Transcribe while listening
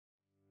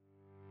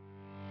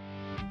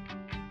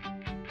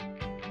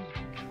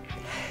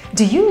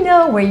Do you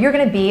know where you're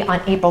going to be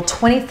on April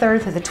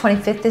 23rd through the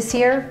 25th this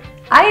year?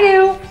 I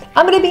do.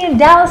 I'm going to be in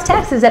Dallas,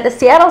 Texas at the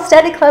Seattle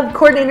Study Club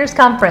Coordinators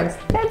Conference.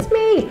 That's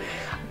me.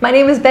 My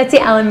name is Betsy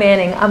Allen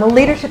Manning. I'm a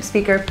leadership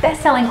speaker,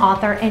 best-selling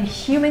author, and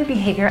human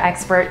behavior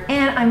expert,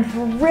 and I'm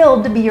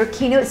thrilled to be your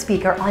keynote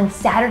speaker on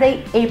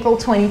Saturday, April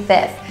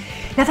 25th.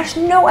 Now, there's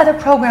no other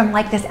program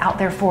like this out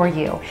there for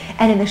you.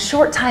 And in the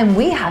short time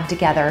we have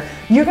together,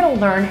 you're going to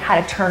learn how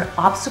to turn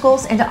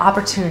obstacles into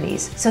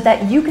opportunities so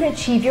that you can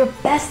achieve your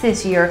best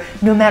this year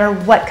no matter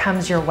what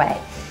comes your way.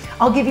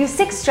 I'll give you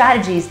 6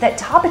 strategies that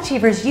top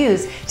achievers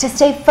use to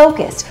stay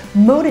focused,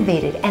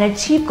 motivated, and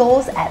achieve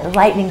goals at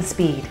lightning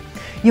speed.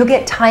 You'll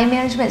get time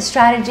management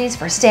strategies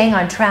for staying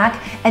on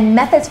track and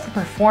methods for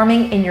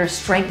performing in your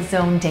strength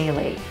zone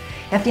daily.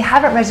 Now, if you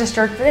haven't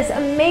registered for this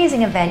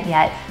amazing event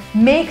yet,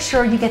 make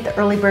sure you get the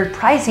early bird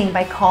pricing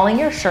by calling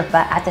your Sherpa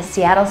at the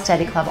Seattle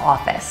Study Club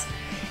office.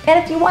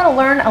 And if you want to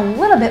learn a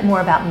little bit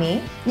more about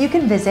me, you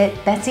can visit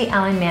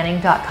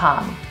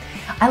betsyallenmanning.com.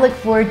 I look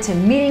forward to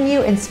meeting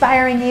you,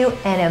 inspiring you,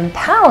 and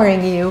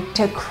empowering you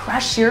to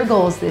crush your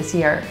goals this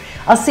year.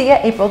 I'll see you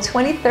April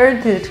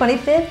 23rd through the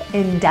 25th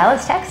in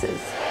Dallas, Texas.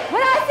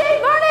 When I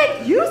say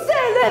learn it, you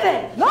say live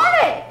it.